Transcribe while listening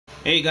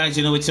Hey guys,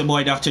 it's your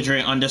boy Dr.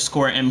 Dre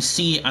underscore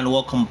MC, and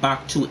welcome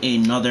back to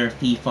another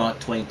FIFA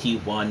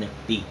 21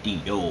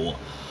 video.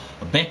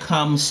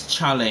 Beckham's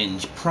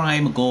Challenge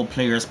Prime Gold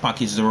Players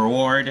Pack is the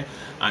reward,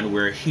 and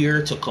we're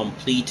here to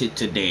complete it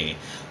today.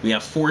 We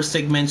have 4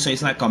 segments, so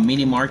it's like a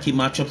mini marquee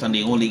matchup, and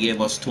they only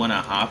gave us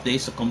 2.5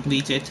 days to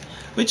complete it,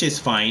 which is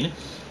fine.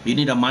 You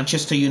need a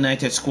Manchester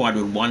United squad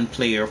with 1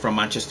 player from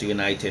Manchester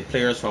United,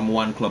 players from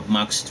 1 club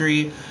max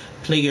 3,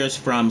 players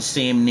from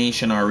same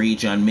nation or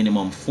region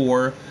minimum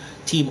 4,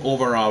 team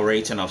overall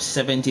rating of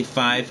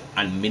 75,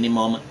 and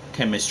minimum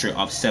chemistry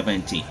of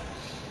 70.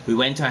 We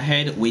went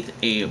ahead with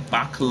a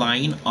back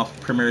line of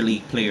Premier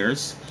League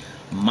players,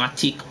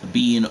 Matic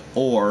being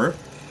our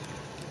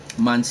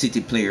Man City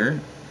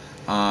player.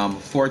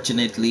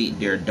 Fortunately,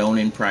 they're down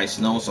in price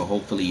now, so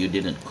hopefully you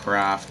didn't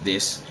craft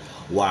this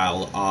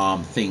while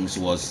things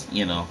was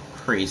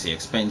crazy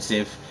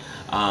expensive.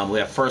 We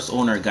have first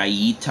owner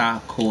Gaeta,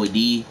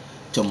 Cody,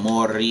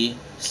 Tomori,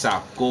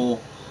 Sako,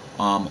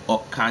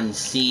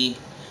 Okansi,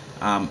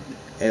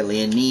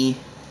 Eleni,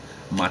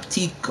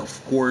 Matik,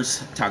 of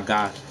course,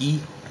 Tagaki,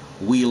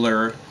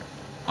 Wheeler,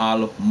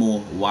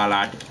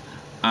 Al-Muwalad,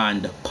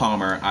 and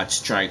Palmer at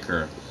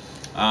striker.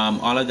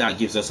 All of that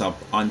gives us an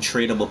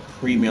untradeable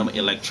premium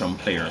Electrum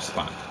player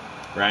spot,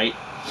 right?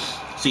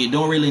 So you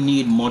don't really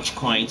need much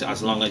coins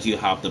as long as you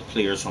have the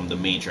players from the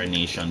major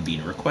nation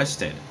being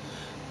requested.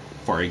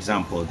 For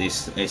example,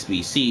 this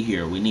SBC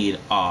here, we need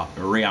a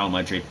Real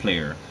Madrid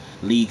player.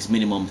 Leagues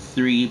minimum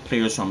 3,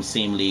 players from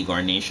same league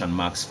or nation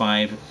max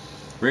 5.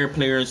 Rare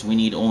players, we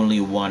need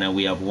only 1, and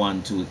we have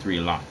 1, 2, 3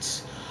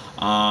 lots.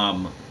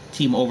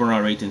 Team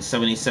overall rating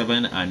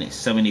 77 and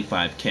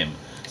 75 chem.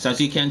 So as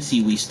you can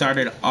see, we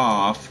started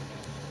off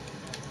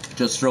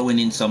just throwing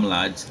in some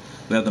lads.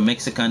 We have the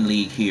Mexican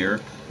league here.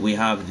 We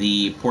have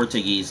the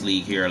Portuguese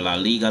league here, La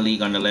Liga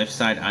league on the left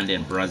side, and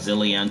then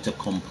Brazilian to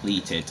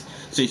complete it.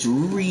 So it's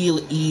real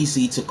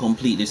easy to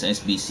complete this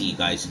SBC,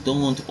 guys.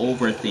 Don't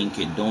overthink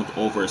it. Don't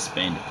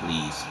overspend,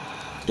 please.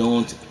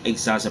 Don't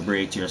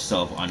exacerbate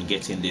yourself on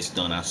getting this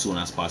done as soon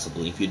as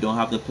possible. If you don't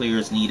have the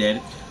players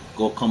needed,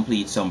 go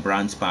complete some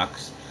bronze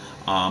packs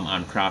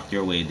and craft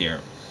your way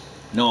there.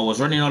 Now, I was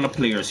running out of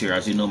players here.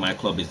 As you know, my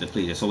club is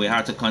depleted, so we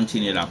had to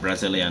continue that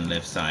Brazilian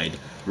left side.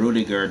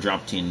 Rudiger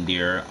dropped in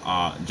there.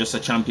 Just a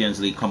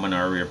Champions League common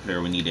or rare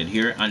player we needed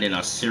here, and then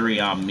a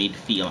Syria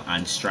midfield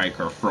and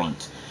striker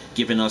front,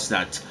 giving us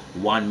that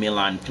 1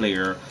 Milan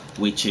player,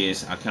 which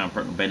is I can't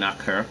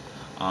Benacer,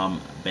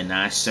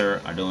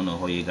 Benacer. I don't know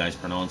how you guys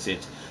pronounce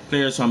it.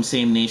 Players from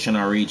same nation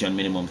or region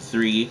minimum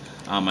 3,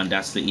 and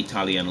that's the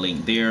Italian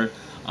link there.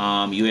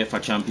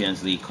 UEFA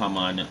Champions League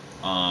common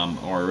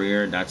or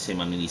rare, that's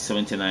him, and the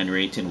 79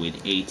 rating with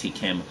 80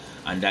 chem,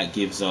 and that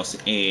gives us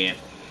a,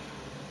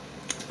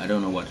 I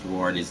don't know what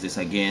reward is this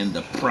again,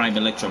 the Prime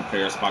Electrum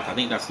Players Pack. I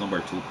think that's number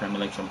 2 Prime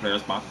Electrum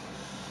Players Pack.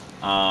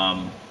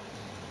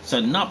 So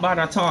not bad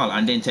at all.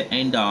 And then to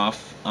end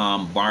off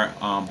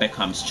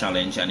Beckham's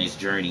challenge and his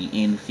journey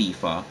in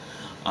FIFA,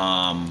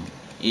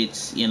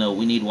 it's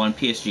we need 1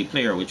 PSG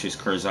player, which is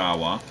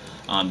Kurzawa.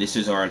 This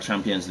is our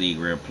Champions League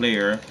rare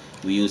player.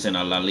 We're using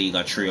a La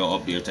Liga trio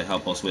up there to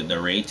help us with the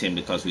rating,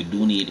 because we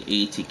do need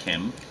 80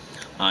 chem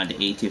and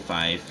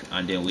 85,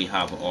 and then we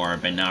have our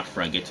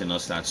Benafra getting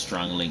us that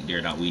strong link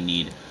there that we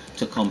need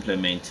to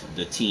complement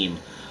the team.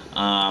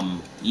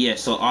 Yeah,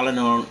 so all in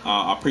all,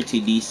 a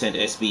pretty decent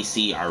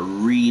SBC. I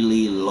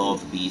really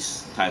love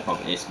these type of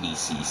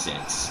SBC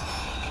sets.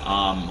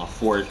 A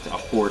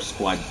four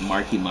squad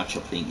marquee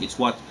matchup thing. It's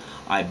what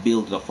I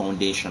build the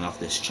foundation of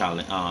this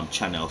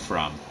channel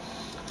from.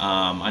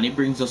 And it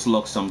brings us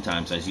luck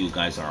sometimes, as you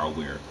guys are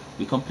aware.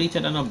 We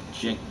completed an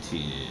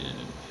objective.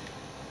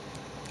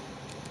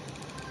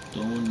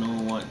 Don't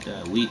know what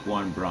the week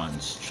 1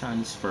 bronze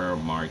transfer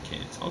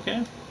market.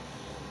 Okay.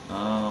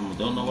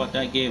 Don't know what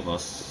that gave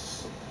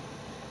us.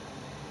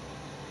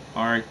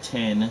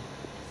 R10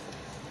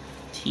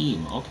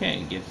 team.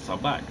 Okay, gives us a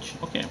badge.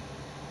 Okay.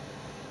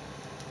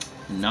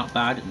 Not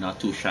bad, not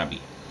too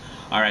shabby.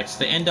 Alright, so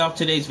to end off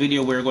today's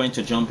video, we're going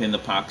to jump in the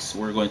packs.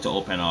 We're going to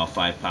open all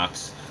 5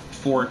 packs.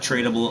 4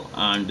 tradable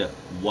and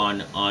 1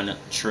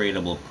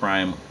 untradeable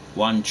prime,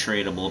 1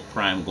 tradable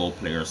prime gold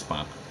players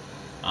pack.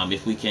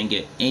 If we can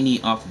get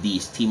any of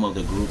these team of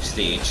the group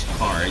stage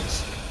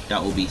cards,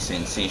 that will be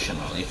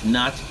sensational. If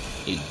not,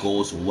 it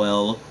goes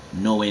well,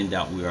 knowing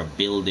that we are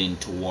building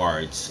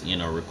towards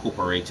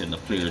recuperating the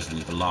players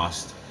we've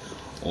lost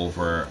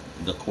over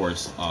the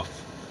course of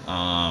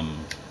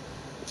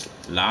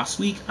last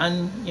week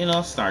and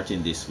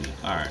starting this week.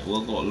 All right,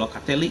 we'll go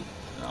Locatelli.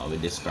 We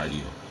discard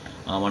you.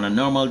 On a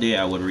normal day,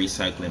 I would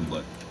recycle him,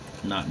 but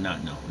not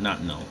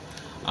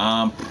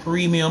now.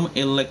 Premium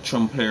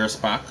Electrum Players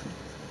Pack.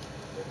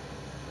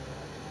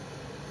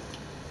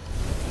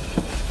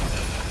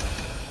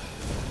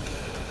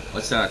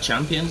 What's that?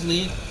 Champions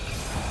League?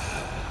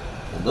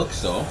 It looks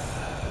so.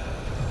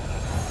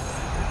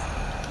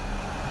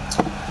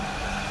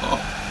 Oh,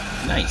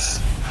 nice.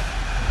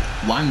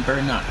 Juan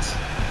Bernat.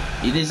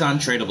 It is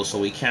untradeable, so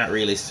we can't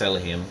really sell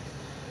him.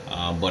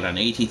 But an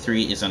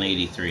 83 is an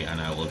 83, and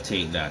I will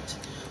take that.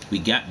 We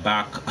got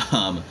back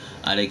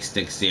Alex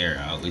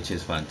Teixeira, which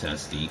is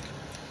fantastic.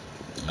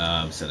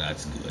 So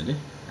that's good.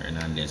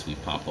 Hernandez we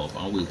pop up,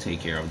 and we'll take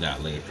care of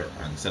that later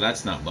on. So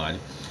that's not bad.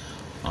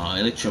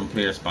 Electrum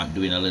Players Pack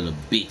doing a little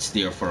bits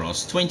there for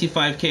us.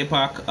 25k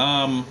pack.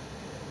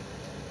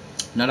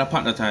 Not a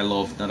pack that I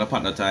love, not a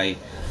pack that I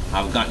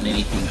have gotten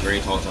anything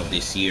great out of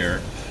this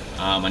year.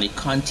 And it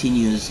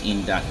continues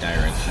in that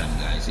direction,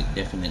 guys. It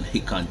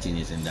definitely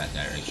continues in that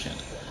direction.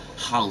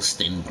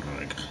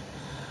 Halstenberg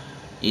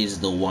is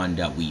the one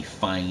that we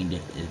find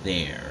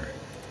there.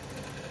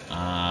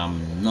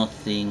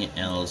 Nothing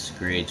else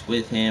great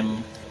with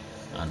him,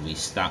 and we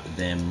stack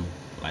them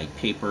like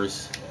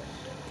papers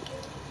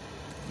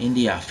in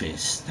the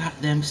office. Stack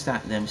them,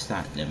 stack them,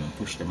 stack them, and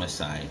push them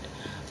aside.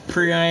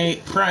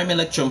 Prime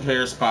Electrum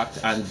Players Pack,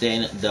 and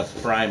then the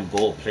Prime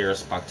Gold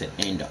Players Pack to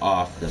end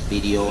off the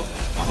video.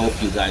 I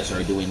hope you guys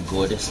are doing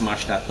good.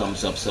 Smash that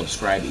thumbs up,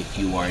 subscribe if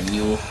you are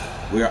new.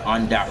 We're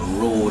on that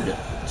road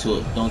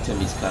to, don't tell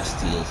me it's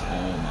Castiles.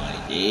 Oh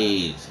my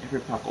days. Every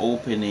pack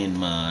opening,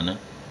 man.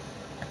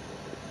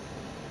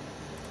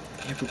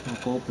 Every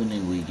pack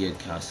opening we get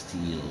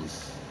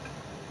Castiles.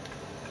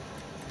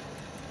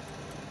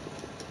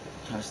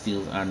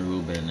 Castiles and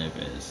Ruben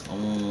Neves.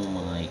 Oh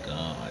my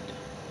god.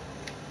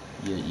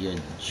 You're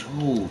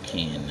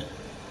joking.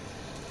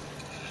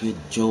 You're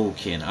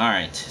joking.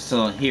 Alright,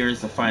 so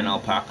here's the final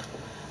pack.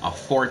 A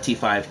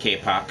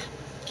 45k pack.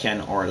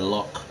 Can our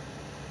luck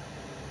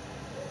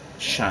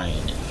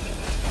shine?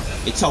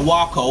 It's a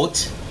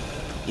walkout.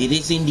 It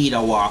is indeed a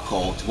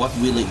walkout. What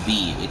will it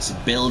be? It's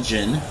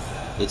Belgian.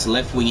 It's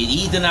left wing.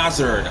 Eden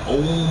Hazard.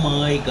 Oh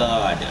my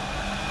god.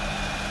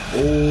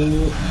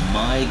 Oh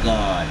my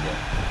god.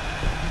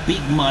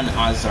 Big man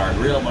Hazard.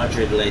 Real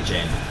Madrid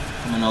legend.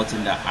 Coming out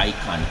in the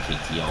icon kit,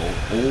 yo.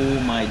 Oh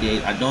my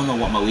days. I don't know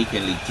what my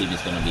weekend league team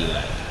is gonna be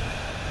like.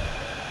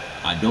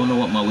 I don't know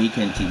what my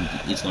weekend team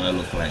is gonna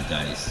look like,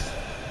 guys.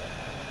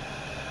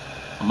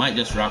 I might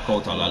just rock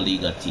out a La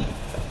Liga team.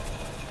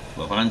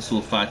 We have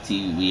Ansu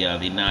Fati, we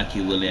have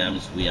Inaki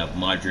Williams, we have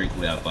Modric,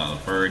 we have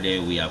Valverde,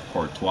 we have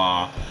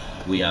Courtois,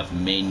 we have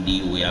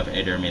Mendy, we have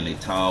Eder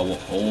Militao.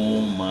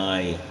 Oh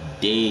my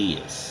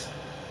days.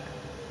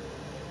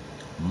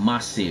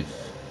 Massive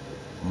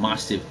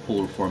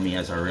pull for me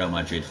as a Real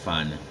Madrid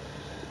fan.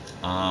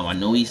 I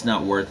know he's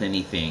not worth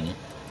anything,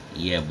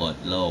 yeah, but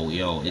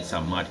yo, it's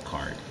a mad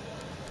card.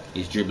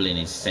 His dribbling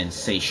is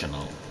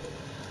sensational.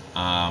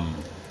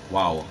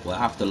 Wow, we'll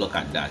have to look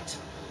at that.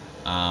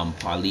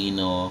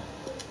 Paulino,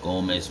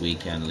 Gomez we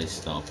can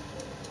list up.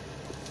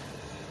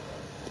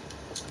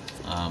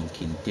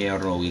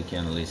 Quintero we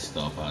can list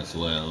up as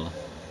well.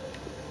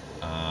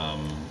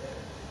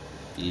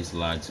 These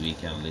lads we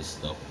can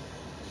list up.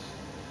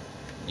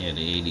 Yeah,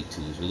 the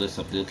 82s. We'll list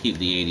up. We'll keep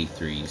the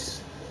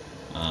 83s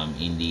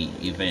in the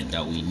event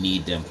that we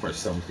need them for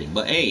something.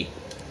 But hey,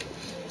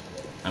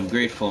 I'm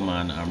grateful,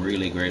 man. I'm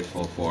really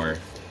grateful for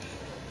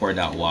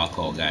that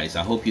walkout, guys.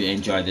 I hope you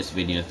enjoyed this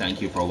video. Thank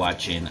you for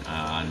watching,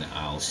 and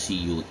I'll see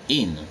you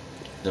in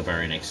the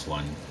very next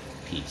one.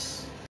 Peace.